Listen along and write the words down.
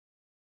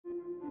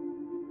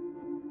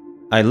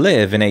I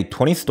live in a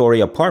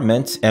 20-story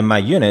apartment and my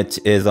unit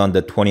is on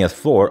the 20th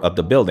floor of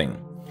the building.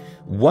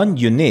 One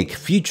unique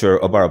feature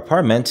of our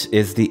apartment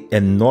is the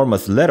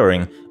enormous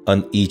lettering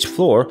on each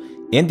floor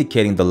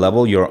indicating the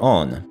level you're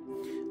on.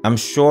 I'm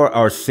sure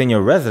our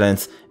senior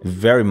residents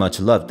very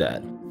much love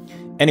that.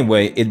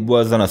 Anyway, it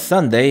was on a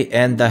Sunday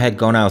and I had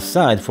gone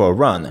outside for a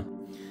run.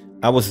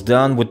 I was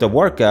done with the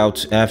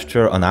workout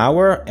after an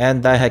hour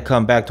and I had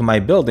come back to my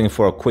building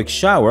for a quick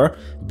shower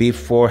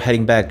before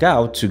heading back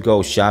out to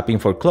go shopping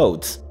for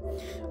clothes.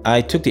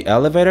 I took the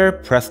elevator,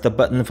 pressed the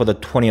button for the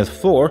 20th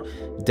floor,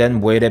 then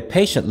waited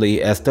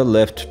patiently as the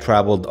lift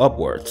traveled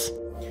upwards.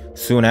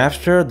 Soon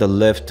after, the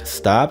lift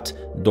stopped,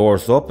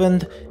 doors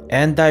opened,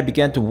 and I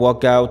began to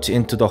walk out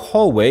into the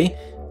hallway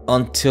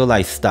until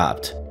I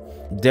stopped.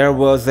 There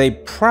was a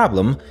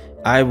problem.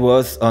 I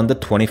was on the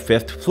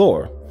 25th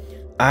floor.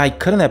 I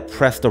couldn't have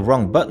pressed the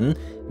wrong button,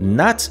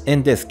 not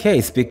in this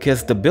case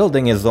because the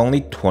building is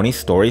only 20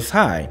 stories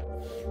high.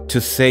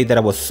 To say that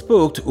I was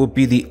spooked would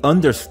be the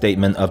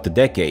understatement of the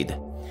decade.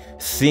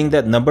 Seeing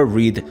that number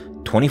read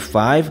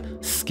 25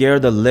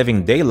 scared the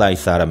living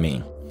daylights out of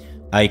me.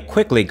 I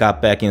quickly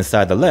got back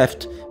inside the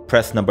lift,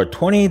 pressed number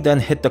 20, then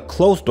hit the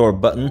close door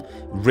button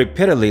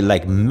repeatedly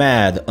like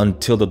mad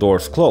until the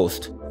doors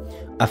closed.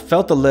 I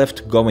felt the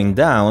lift going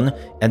down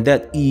and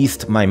that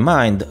eased my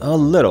mind a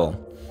little.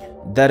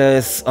 That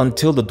is,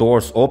 until the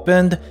doors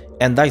opened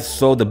and I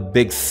saw the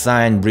big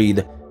sign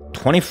read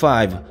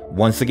 25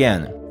 once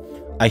again.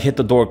 I hit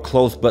the door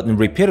close button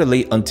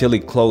repeatedly until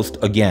it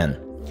closed again.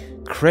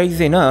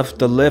 Crazy enough,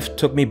 the lift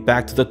took me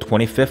back to the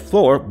 25th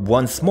floor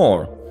once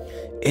more.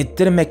 It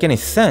didn't make any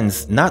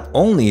sense. Not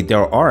only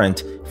there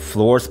aren't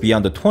floors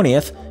beyond the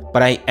 20th,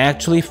 but I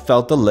actually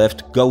felt the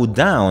lift go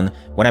down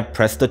when I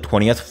pressed the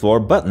 20th floor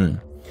button.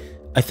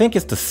 I think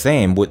it's the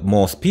same with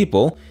most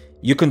people.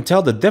 You can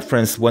tell the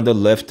difference when the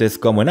lift is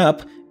going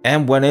up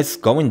and when it's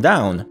going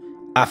down.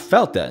 I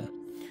felt that.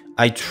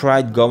 I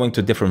tried going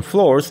to different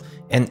floors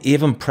and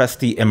even pressed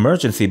the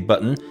emergency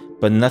button,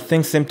 but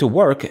nothing seemed to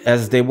work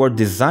as they were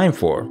designed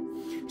for.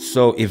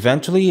 So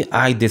eventually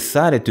I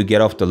decided to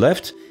get off the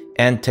lift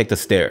and take the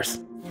stairs.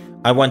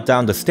 I went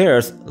down the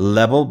stairs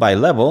level by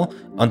level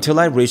until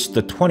I reached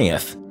the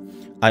 20th.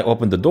 I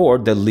opened the door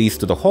that leads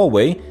to the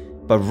hallway,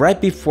 but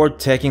right before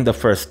taking the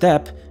first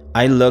step,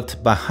 I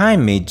looked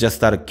behind me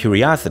just out of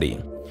curiosity.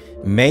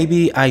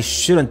 Maybe I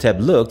shouldn't have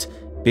looked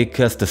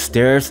because the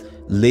stairs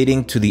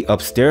leading to the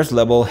upstairs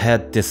level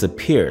had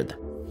disappeared.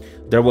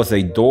 There was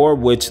a door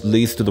which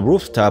leads to the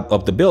rooftop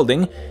of the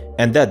building,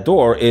 and that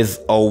door is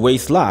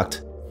always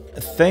locked.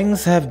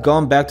 Things have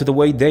gone back to the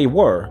way they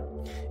were.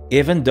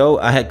 Even though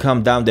I had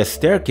come down the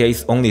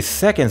staircase only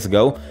seconds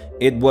ago,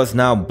 it was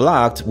now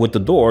blocked with the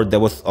door that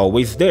was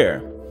always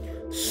there.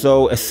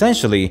 So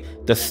essentially,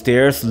 the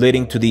stairs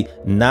leading to the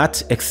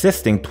not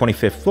existing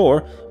 25th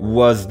floor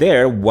was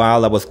there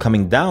while I was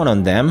coming down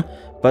on them,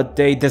 but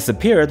they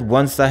disappeared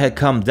once I had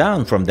come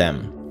down from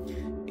them.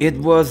 It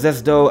was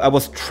as though I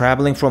was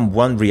traveling from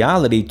one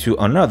reality to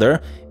another,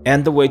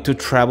 and the way to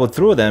travel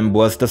through them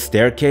was the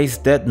staircase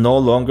that no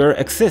longer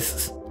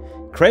exists.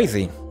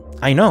 Crazy,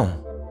 I know.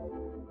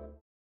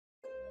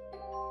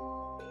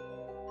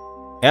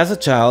 As a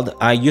child,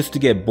 I used to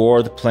get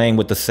bored playing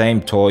with the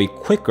same toy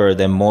quicker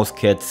than most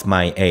kids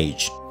my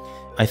age.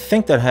 I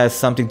think that has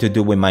something to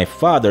do with my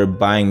father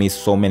buying me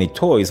so many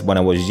toys when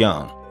I was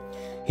young.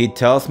 He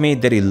tells me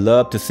that he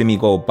loved to see me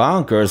go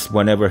bonkers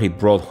whenever he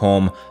brought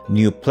home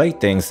new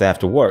playthings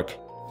after work.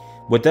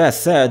 With that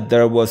said,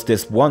 there was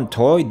this one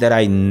toy that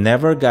I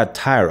never got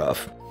tired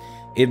of.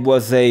 It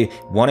was a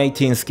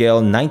 1/18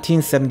 scale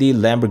 1970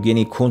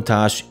 Lamborghini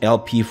Countach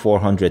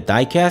LP400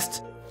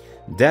 diecast.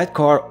 That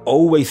car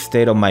always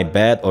stayed on my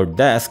bed or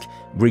desk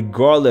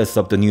regardless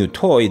of the new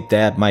toy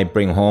Dad might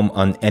bring home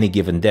on any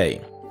given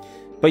day.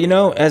 But you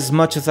know, as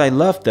much as I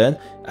loved it,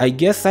 I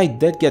guess I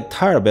did get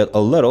tired of it a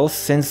little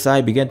since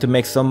I began to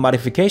make some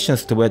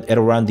modifications to it at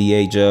around the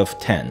age of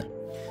 10.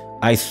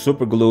 I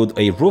superglued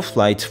a roof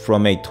light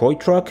from a toy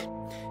truck,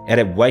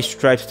 added white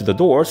stripes to the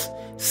doors,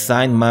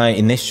 signed my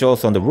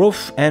initials on the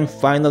roof, and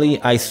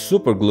finally I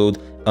superglued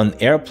an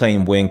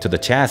airplane wing to the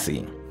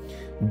chassis.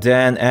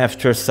 Then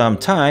after some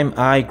time,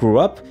 I grew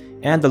up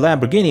and the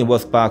Lamborghini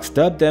was boxed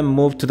up, then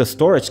moved to the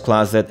storage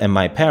closet at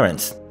my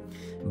parents'.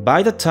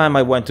 By the time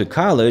I went to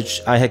college,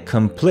 I had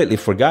completely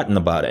forgotten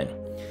about it.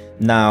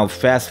 Now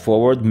fast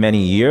forward many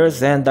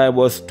years and I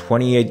was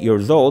 28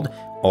 years old,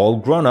 all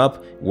grown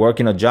up,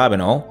 working a job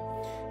and all.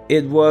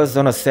 It was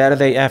on a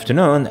Saturday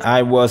afternoon.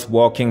 I was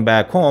walking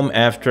back home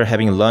after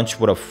having lunch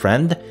with a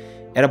friend.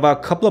 At about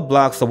a couple of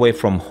blocks away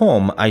from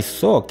home, I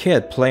saw a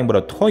kid playing with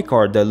a toy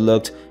car that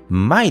looked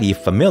mighty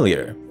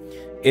familiar.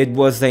 It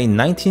was a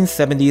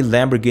 1970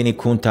 Lamborghini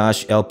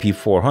Countach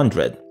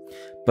LP400.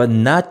 But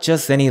not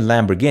just any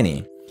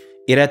Lamborghini.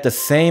 It had the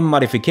same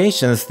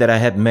modifications that I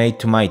had made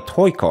to my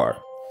toy car.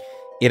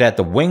 It had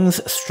the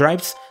wings,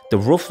 stripes, the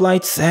roof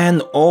lights,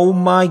 and oh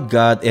my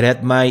god, it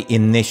had my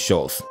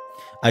initials.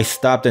 I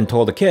stopped and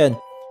told the kid,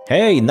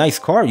 "Hey, nice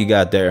car you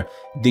got there.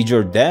 Did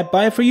your dad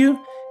buy it for you?"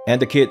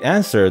 And the kid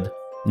answered,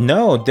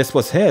 No, this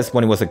was his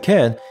when he was a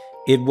kid.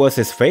 It was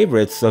his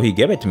favorite, so he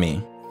gave it to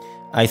me.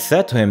 I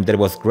said to him that it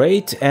was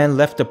great and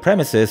left the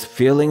premises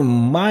feeling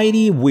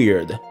mighty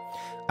weird.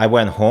 I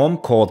went home,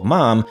 called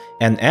mom,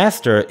 and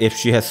asked her if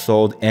she had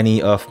sold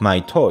any of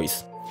my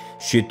toys.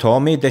 She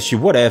told me that she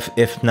would have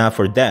if not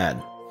for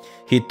dad.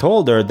 He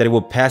told her that he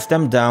would pass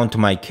them down to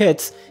my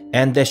kids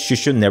and that she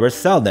should never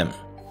sell them.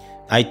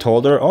 I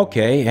told her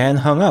okay and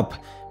hung up,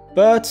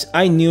 but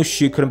I knew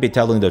she couldn't be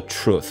telling the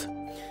truth.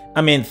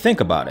 I mean, think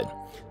about it.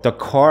 The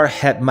car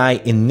had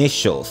my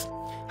initials.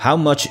 How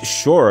much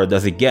surer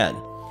does it get?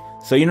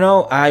 So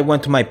I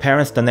went to my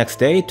parents the next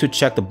day to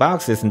check the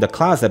boxes in the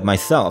closet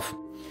myself.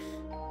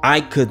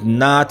 I could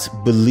not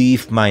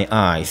believe my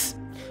eyes.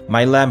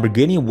 My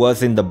Lamborghini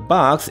was in the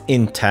box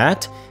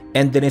intact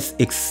and in its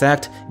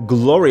exact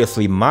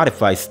gloriously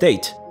modified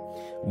state.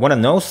 Wanna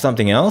know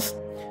something else?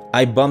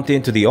 I bumped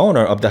into the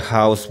owner of the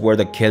house where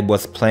the kid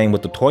was playing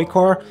with the toy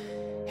car.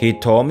 He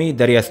told me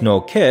that he has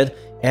no kid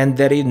and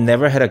that he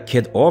never had a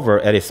kid over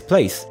at his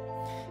place.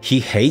 He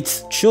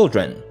hates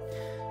children.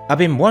 I've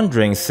been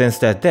wondering since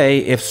that day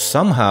if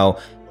somehow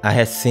I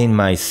had seen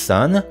my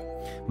son,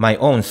 my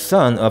own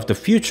son of the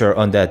future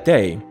on that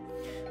day.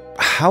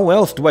 How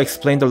else do I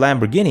explain the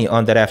Lamborghini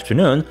on that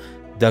afternoon,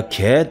 the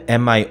kid,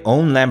 and my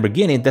own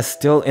Lamborghini that's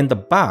still in the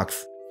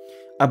box?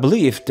 I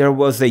believe there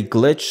was a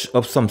glitch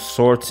of some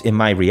sort in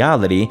my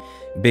reality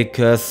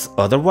because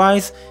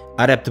otherwise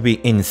I'd have to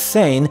be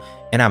insane,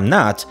 and I'm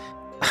not.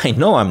 I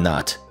know I'm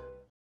not.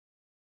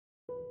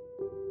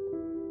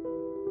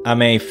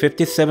 I'm a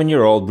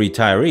 57-year-old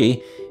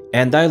retiree,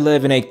 and I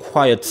live in a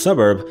quiet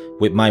suburb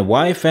with my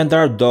wife and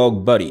our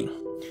dog Buddy.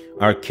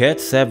 Our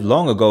kids have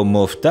long ago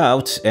moved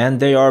out and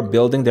they are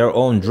building their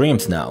own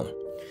dreams now.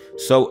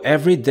 So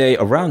every day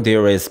around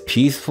here is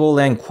peaceful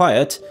and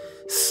quiet,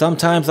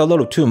 sometimes a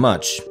little too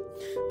much.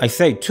 I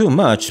say too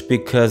much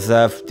because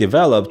I've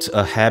developed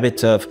a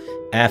habit of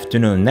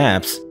afternoon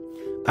naps.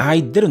 I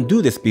didn't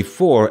do this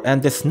before,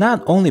 and it's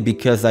not only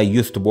because I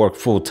used to work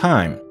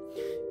full-time.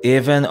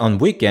 Even on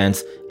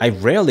weekends, I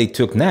rarely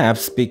took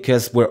naps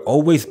because we're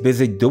always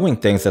busy doing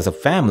things as a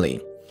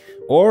family.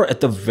 Or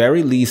at the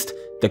very least,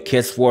 the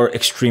kids were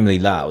extremely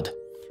loud.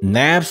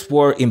 Naps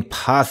were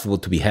impossible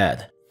to be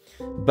had.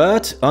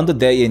 But on the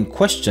day in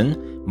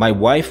question, my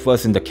wife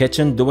was in the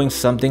kitchen doing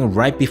something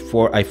right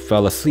before I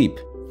fell asleep.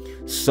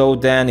 So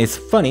then it's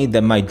funny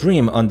that my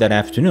dream on that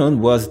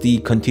afternoon was the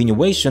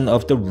continuation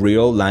of the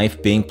real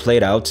life being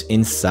played out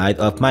inside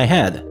of my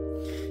head.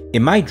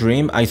 In my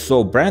dream, I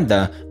saw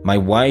Brenda, my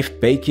wife,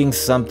 baking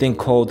something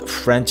called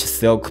French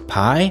silk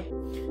pie.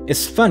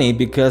 It's funny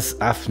because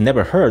I've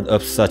never heard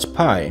of such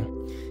pie.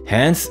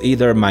 Hence,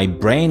 either my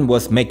brain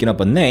was making up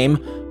a name,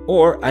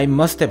 or I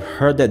must have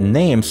heard that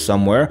name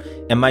somewhere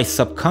and my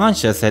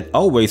subconscious had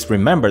always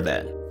remembered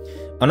that.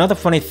 Another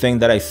funny thing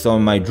that I saw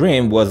in my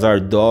dream was our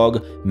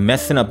dog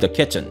messing up the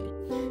kitchen.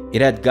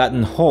 It had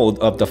gotten hold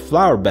of the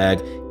flour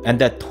bag and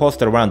that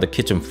tossed it around the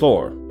kitchen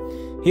floor.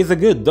 He's a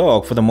good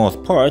dog for the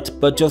most part,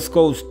 but just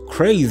goes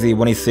crazy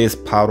when he sees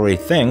powdery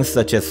things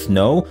such as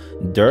snow,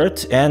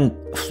 dirt, and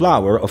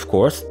flour, of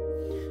course.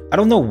 I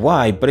don't know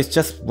why, but it's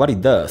just what he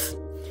does.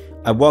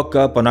 I woke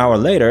up an hour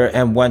later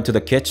and went to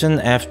the kitchen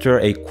after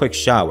a quick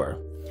shower.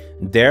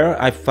 There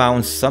I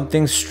found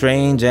something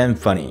strange and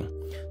funny.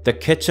 The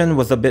kitchen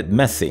was a bit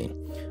messy.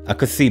 I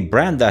could see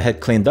Brenda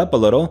had cleaned up a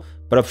little,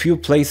 but a few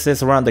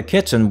places around the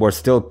kitchen were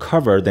still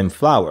covered in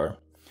flour.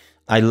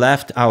 I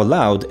laughed out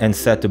loud and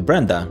said to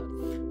Brenda,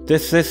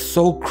 "This is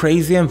so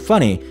crazy and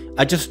funny.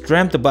 I just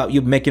dreamt about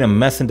you making a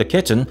mess in the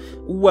kitchen.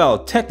 Well,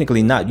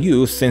 technically not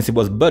you, since it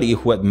was Buddy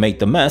who had made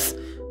the mess,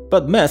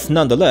 but mess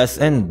nonetheless,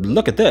 and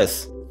look at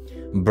this."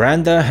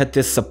 Brenda had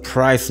this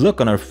surprised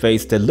look on her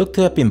face that looked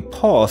to have been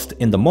paused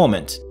in the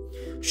moment.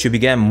 She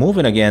began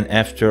moving again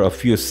after a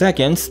few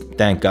seconds,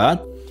 thank God,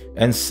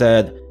 and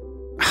said,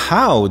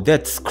 "How?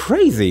 That's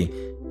crazy.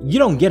 You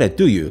don't get it,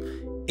 do you?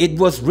 It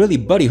was really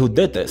Buddy who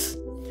did this."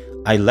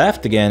 I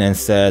laughed again and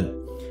said,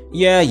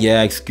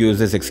 Yeah,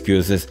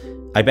 excuses.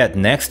 I bet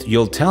next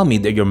you'll tell me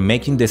that you're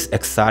making this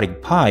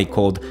exotic pie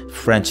called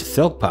French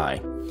silk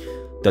pie."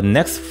 The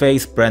next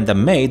face Brenda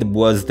made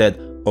was that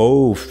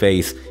 "oh"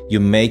 face you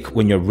make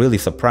when you're really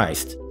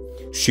surprised.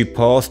 She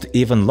paused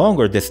even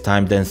longer this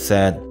time, then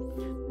said,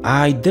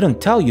 "I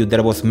didn't tell you that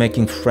I was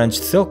making French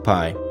silk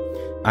pie.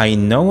 I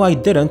know I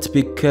didn't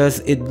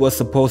because it was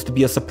supposed to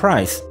be a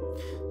surprise.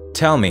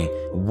 Tell me,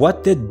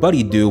 what did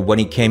Buddy do when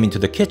he came into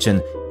the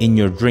kitchen in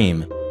your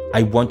dream?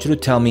 I want you to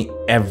tell me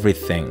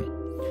everything."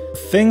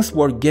 Things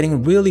were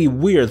getting really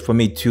weird for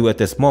me too at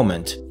this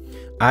moment.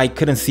 I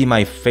couldn't see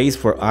my face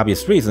for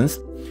obvious reasons,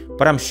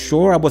 but I'm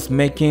sure I was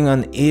making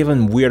an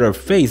even weirder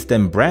face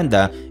than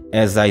Brenda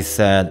as I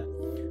said,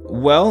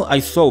 "Well, I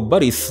saw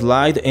Buddy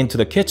slide into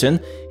the kitchen.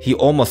 He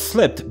almost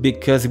slipped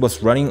because he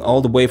was running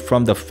all the way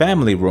from the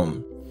family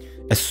room.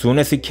 As soon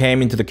as he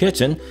came into the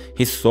kitchen,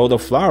 he saw the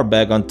flour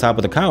bag on top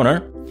of the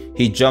counter.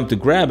 He jumped to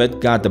grab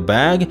it, got the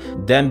bag,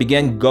 then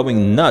began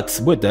going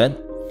nuts with it.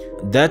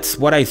 That's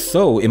what I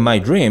saw in my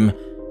dream.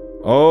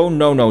 Oh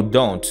no,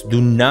 don't.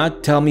 Do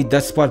not tell me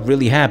that's what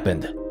really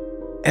happened.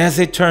 As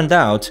it turned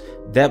out,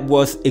 that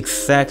was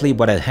exactly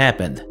what had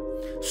happened.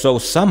 So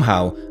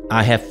somehow,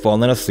 I had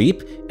fallen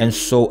asleep and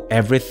saw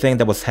everything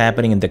that was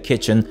happening in the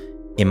kitchen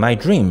in my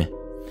dream.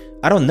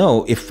 I don't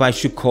know if I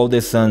should call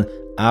this an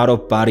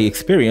out-of-body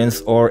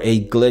experience or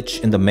a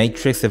glitch in the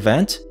Matrix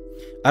event.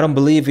 I don't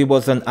believe it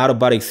was an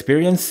out-of-body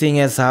experience, seeing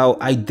as how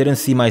I didn't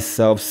see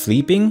myself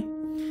sleeping.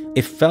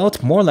 It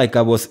felt more like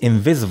I was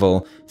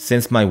invisible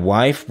since my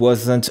wife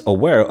wasn't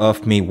aware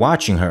of me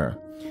watching her.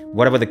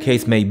 Whatever the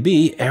case may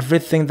be,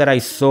 everything that I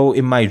saw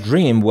in my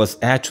dream was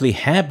actually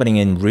happening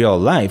in real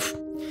life,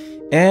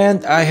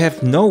 and I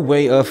have no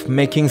way of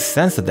making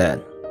sense of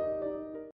that.